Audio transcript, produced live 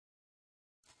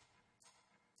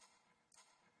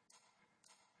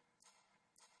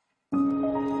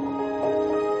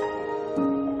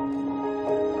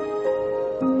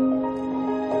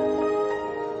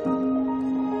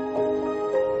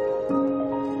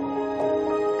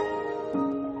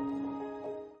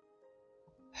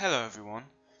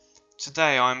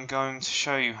Today I'm going to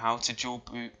show you how to dual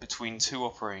boot between two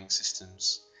operating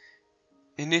systems.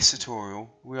 In this tutorial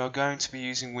we are going to be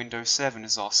using Windows 7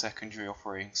 as our secondary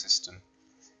operating system.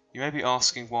 You may be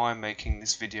asking why I'm making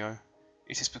this video.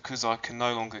 It is because I can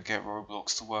no longer get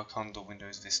Roblox to work under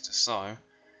Windows Vista, so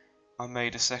I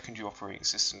made a secondary operating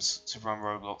system to run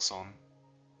Roblox on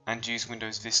and use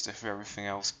Windows Vista for everything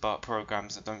else but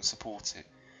programs that don't support it.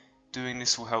 Doing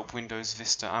this will help Windows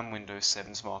Vista and Windows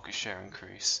 7's market share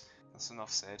increase. That's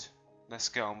enough said. Let's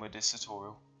get on with this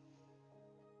tutorial.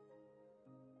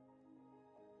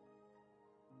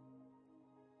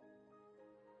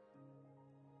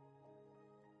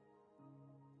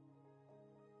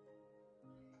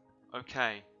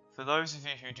 Okay, for those of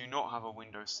you who do not have a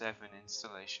Windows 7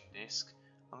 installation disk,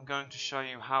 I'm going to show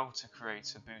you how to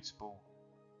create a bootable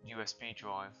USB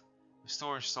drive. The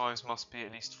storage size must be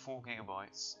at least 4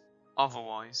 GB.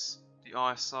 Otherwise, the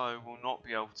ISO will not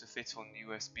be able to fit on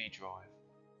the USB drive.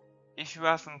 If you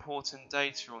have important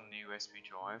data on the USB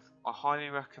drive, I highly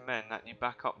recommend that you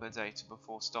back up the data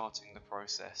before starting the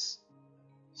process.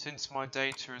 Since my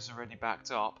data is already backed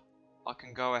up, I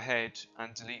can go ahead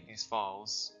and delete these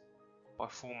files by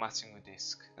formatting the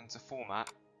disk. And to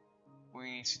format, what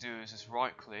you need to do is just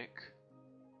right click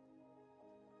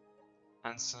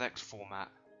and select format.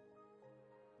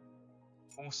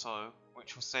 Also,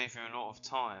 which will save you a lot of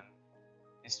time,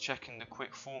 is checking the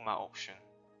quick format option.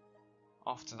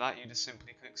 After that you just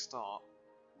simply click start,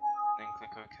 then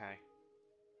click OK.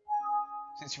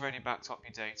 Since you've already backed up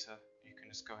your data, you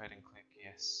can just go ahead and click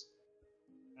yes.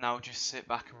 Now just sit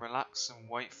back and relax and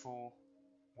wait for,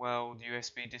 well, the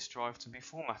USB disk drive to be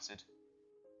formatted.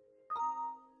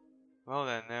 Well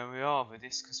then, there we are, the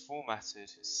disk is formatted.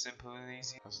 It's as simple and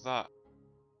easy as that.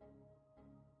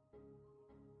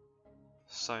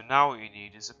 So now what you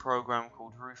need is a program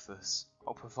called Rufus.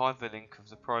 I'll provide the link of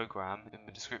the program in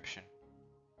the description.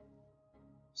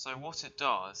 So what it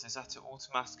does is that it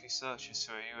automatically searches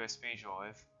for a USB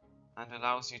drive and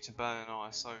allows you to burn an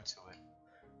ISO to it.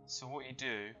 So what you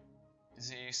do is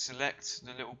that you select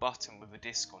the little button with a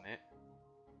disk on it,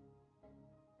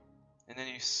 and then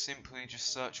you simply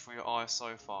just search for your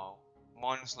ISO file.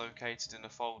 Mine is located in a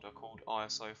folder called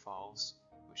ISO files,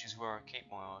 which is where I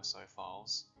keep my ISO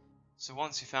files. So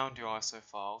once you found your ISO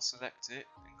file, select it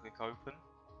and click open.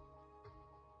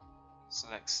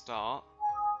 Select start.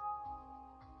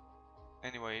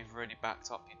 Anyway, you've already backed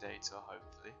up your data,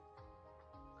 hopefully,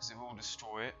 because it will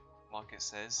destroy it, like it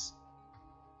says.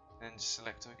 Then just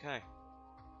select OK. And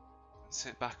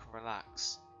sit back and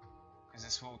relax, because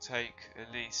this will take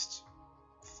at least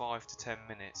 5 to 10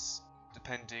 minutes,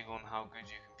 depending on how good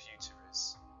your computer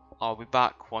is. I'll be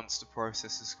back once the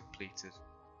process is completed.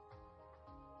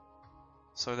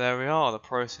 So there we are, the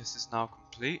process is now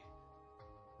complete,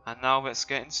 and now let's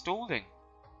get installing.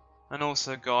 And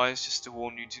also guys, just to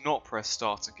warn you, do not press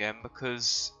start again,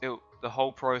 because the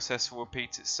whole process will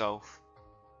repeat itself.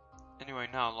 Anyway,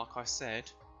 now like I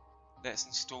said, let's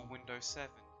install Windows 7.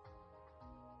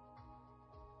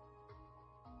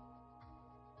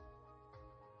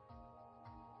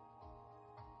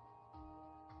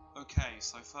 Okay,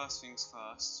 so first things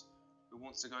first, we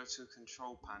want to go to the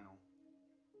control panel.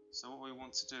 So what we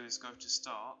want to do is go to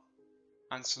start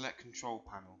and select control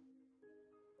panel.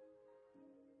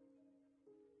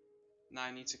 Now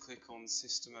you need to click on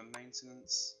system and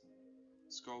maintenance,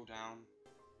 scroll down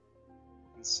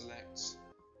and select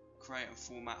create and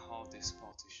format hard disk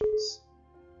partitions.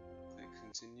 Click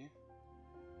continue.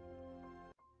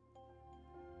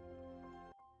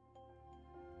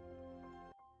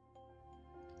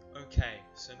 Okay,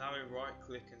 so now we right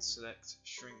click and select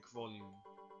shrink volume.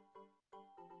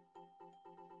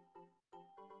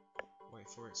 Wait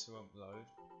for it to upload.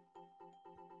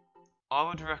 I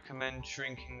would recommend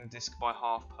shrinking the disk by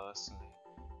half personally,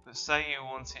 but say you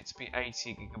want it to be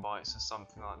 80 GB or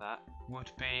something like that, would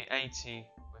be 80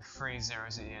 with 3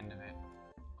 zeros at the end of it.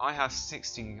 I have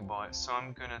 60 GB, so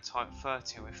I'm going to type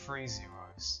 30 with 3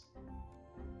 zeros.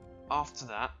 After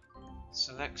that,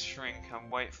 select shrink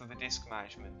and wait for the disk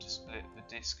management to split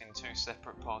the disk in 2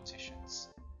 separate partitions.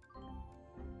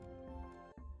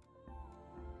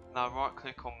 Now right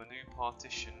click on the new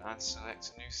partition and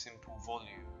select new simple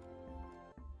volume.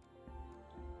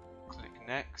 Click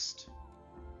next,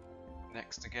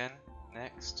 next again,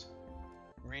 next.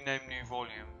 Rename new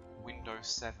volume Windows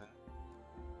 7.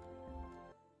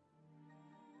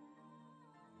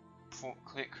 Perform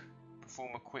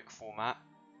a quick format.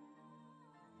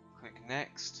 Click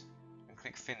next and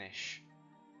click finish.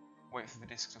 Wait for the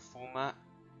disk to format.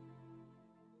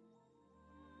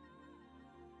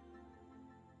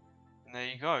 And there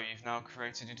you go, you've now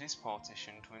created a disk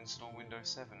partition to install Windows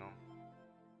 7 on.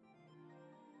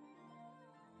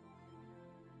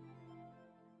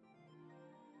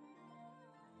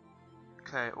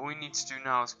 Okay, all we need to do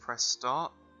now is press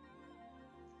start,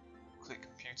 click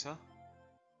computer,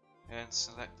 and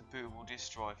select the bootable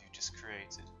disk drive you've just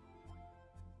created.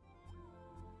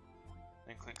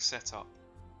 Then click setup,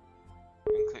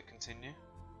 and click continue.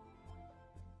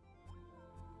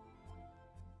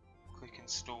 Click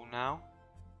install now.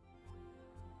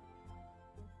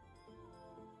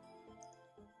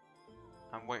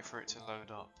 And wait for it to load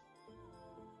up.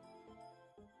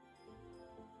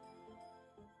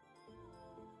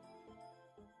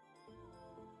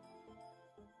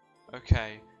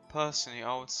 Okay, personally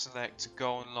I would select to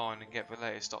go online and get the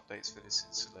latest updates for this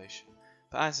installation.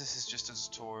 But as this is just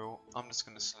a tutorial, I'm just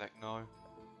going to select no,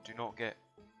 do not get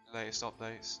latest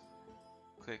updates.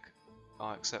 Click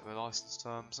I accept the license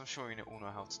terms. I'm sure you all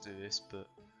know how to do this, but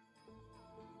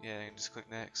yeah, and just click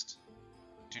next.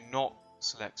 Do not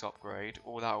select upgrade,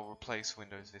 or that will replace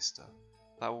Windows Vista.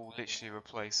 That will literally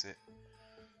replace it.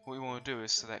 What you want to do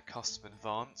is select custom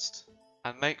advanced,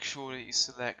 and make sure that you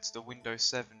select the Windows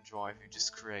 7 drive you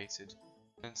just created,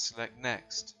 and select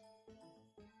next.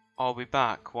 I'll be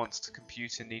back once the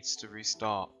computer needs to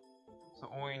restart. So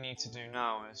all you need to do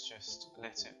now is just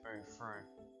let it boot through.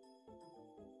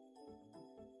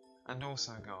 And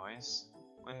also guys,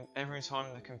 every time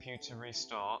the computer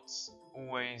restarts,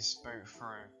 always boot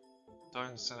through.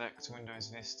 Don't select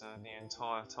Windows Vista the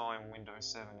entire time Windows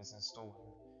 7 is installing.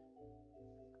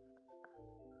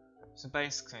 So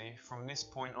basically, from this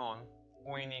point on,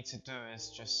 all you need to do is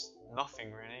just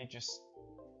nothing really. Just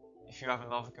if you have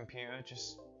another computer,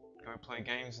 just go play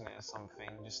games in it or something.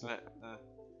 Just let the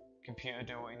computer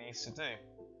do what it needs to do.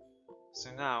 So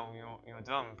now you're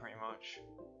done pretty much.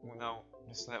 Well, now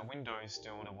just let Windows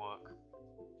do all the work.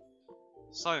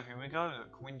 So here we go.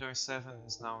 Look, Windows 7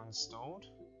 is now installed.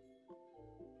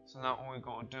 So now all we've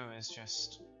got to do is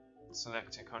just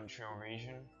select a country or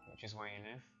region, which is where you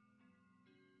live.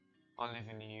 I live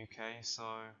in the UK, so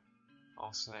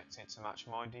I'll select it to match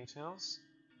my details.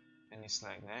 Then you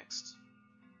select next.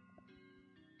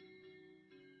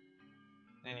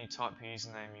 Then you type the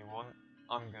username you want.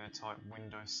 I'm going to type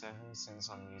Windows 7 since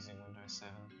I'm using Windows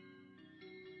 7.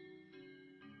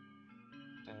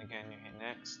 Then again you hit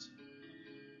next.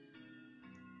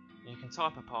 You can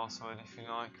type a password if you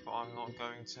like, but I'm not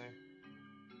going to.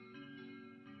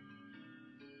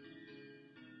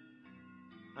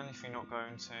 And if you're not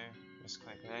going to, just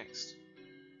click next.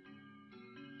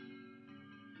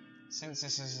 Since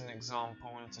this is an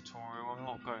example and a tutorial, I'm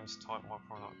not going to type my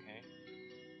product key.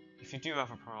 If you do have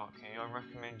a product key, I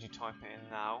recommend you type it in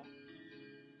now,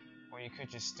 or you could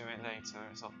just do it later,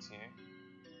 it's up to you.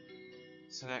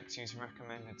 Select use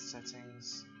recommended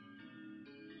settings.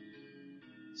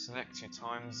 Select your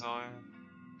time zone.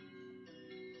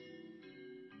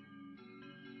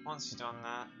 Once you've done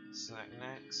that, select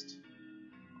next.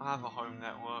 I have a home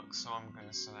network, so I'm going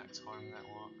to select home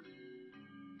network.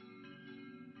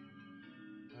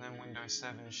 And then Windows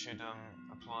 7 should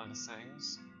apply the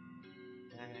settings,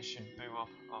 and then it should boot up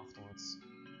afterwards.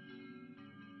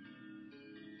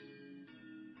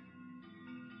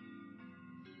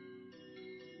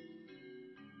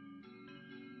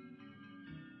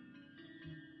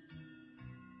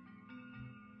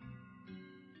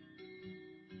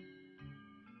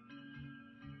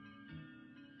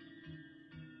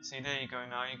 See, there you go.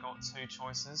 Now you've got two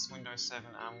choices, Windows 7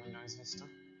 and Windows Vista.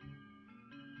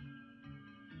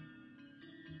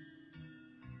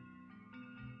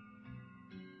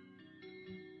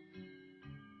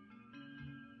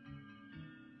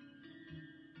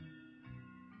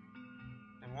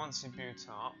 Then once you boot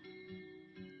up,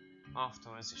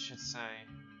 afterwards it should say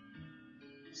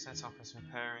set up as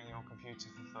preparing your computer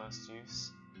for first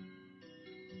use.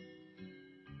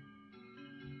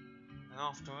 And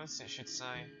afterwards it should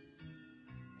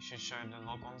show the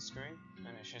logon screen, and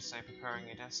it should say preparing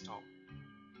your desktop.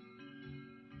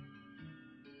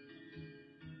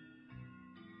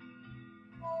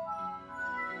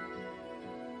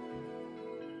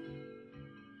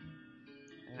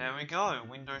 And there we go,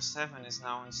 Windows 7 is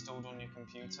now installed on your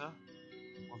computer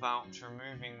without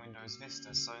removing Windows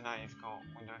Vista, so now you've got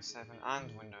Windows 7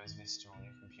 and Windows Vista on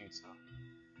your computer.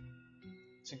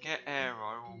 To get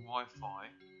Aero or Wi-Fi,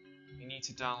 you need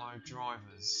to download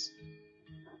drivers.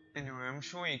 Anyway, I'm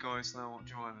sure you guys know what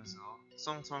drivers are.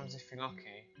 Sometimes if you're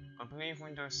lucky, I believe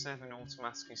Windows 7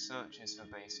 automatically searches for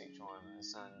basic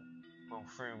drivers and, well,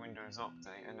 through Windows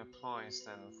Update and applies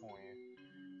them for you.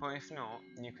 But if not,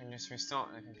 you can just restart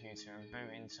the computer and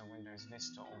boot into Windows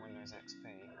Vista or Windows XP,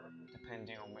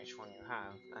 depending on which one you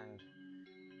have, and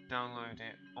download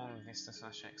it on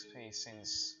Vista/XP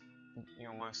since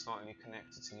you're most likely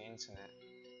connected to the internet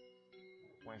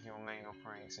with your main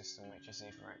operating system, which is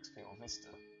either XP or Vista.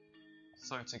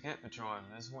 So to get the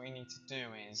drivers, what you need to do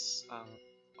is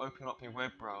open up your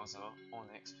web browser on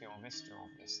XP or Vista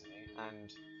obviously, and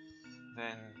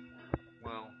then,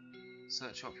 well,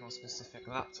 search up your specific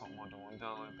laptop model and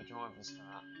download the drivers for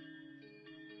that.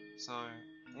 So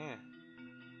yeah,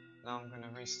 now I'm going to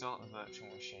restart the virtual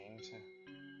machine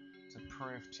to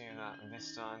prove to you that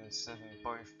Vista and 7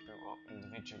 both boot up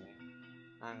individually,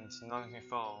 and none of your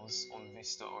files on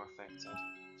Vista are affected,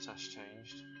 slash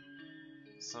changed.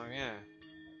 So yeah.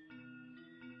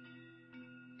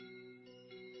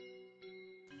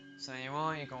 So there you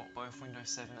are, you got both Windows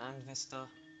 7 and Vista.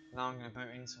 Now I'm going to boot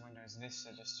into Windows Vista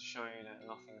just to show you that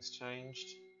nothing's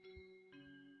changed.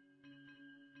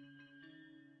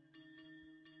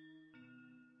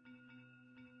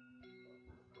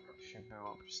 Should boot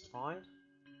up just fine.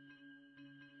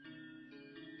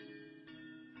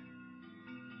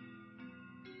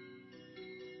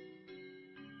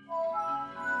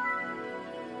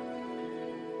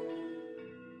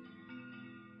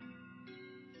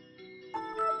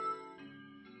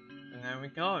 And there we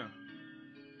go.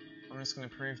 I'm just going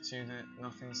to prove to you that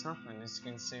nothing's happened. As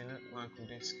you can see, look, local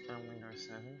disk and Windows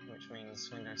 7, which means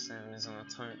Windows 7 is on a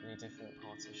totally different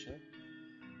partition.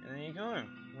 And there you go,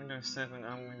 Windows 7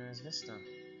 and Windows Vista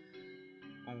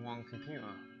on one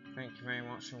computer. Thank you very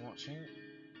much for watching,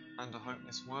 and I hope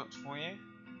this worked for you.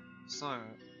 So,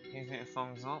 give it a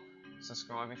thumbs up,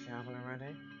 subscribe if you haven't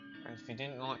already, and if you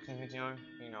didn't like the video,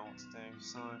 you know what to do.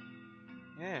 So,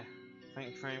 yeah,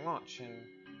 thank you very much, and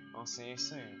I'll see you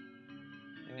soon.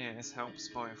 And yeah, this helps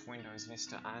both Windows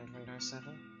Vista and Windows 7.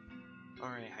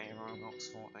 I really hate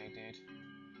Roblox for what they did.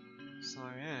 So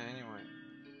yeah, anyway,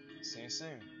 see you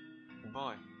soon.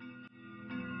 Goodbye.